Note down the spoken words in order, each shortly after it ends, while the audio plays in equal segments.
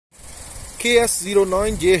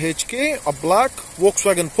KS09JHK, a black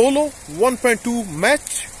Volkswagen Polo, 1.2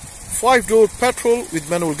 match, 5-door petrol with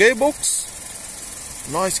manual gearbox.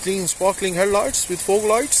 Nice clean sparkling headlights with fog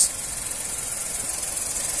lights.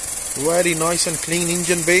 Very nice and clean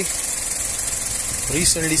engine bay.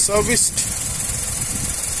 Recently serviced.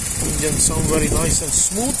 Engine sound very nice and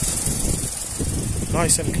smooth.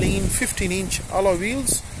 Nice and clean. 15-inch alloy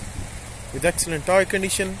wheels with excellent tire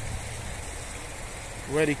condition.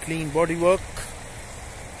 Very clean bodywork.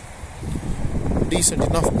 Decent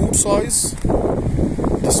enough boot size.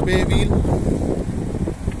 The spare wheel.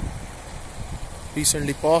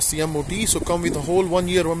 Recently passed the MOT, so come with a whole 1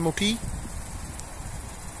 year MOT.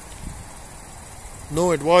 No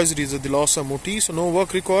advisories at the last MOT, so no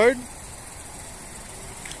work required.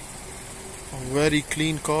 A very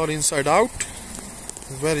clean car inside out.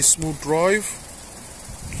 Very smooth drive.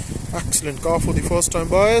 Excellent car for the first time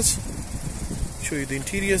buyers. Show you the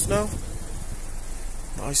interiors now.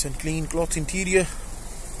 Nice and clean cloth interior.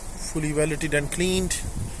 Fully valeted and cleaned.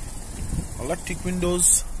 Electric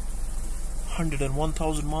windows.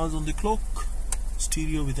 101,000 miles on the clock.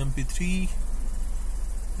 Stereo with MP3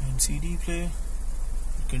 and CD player.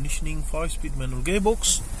 Conditioning, 5-speed manual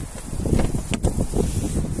gearbox.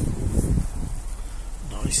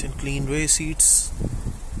 Nice and clean rear seats.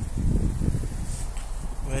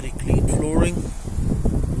 Very clean flooring.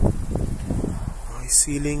 Nice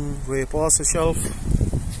ceiling, rear parcel shelf.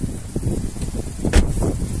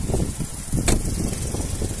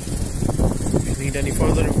 If you need any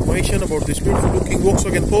further information about this beautiful looking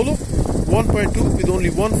Volkswagen Polo 1.2 with only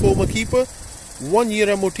one former keeper, 1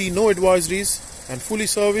 year MOT, no advisories, and fully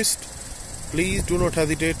serviced, please do not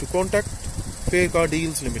hesitate to contact Fair Car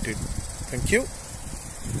Deals Limited. Thank you.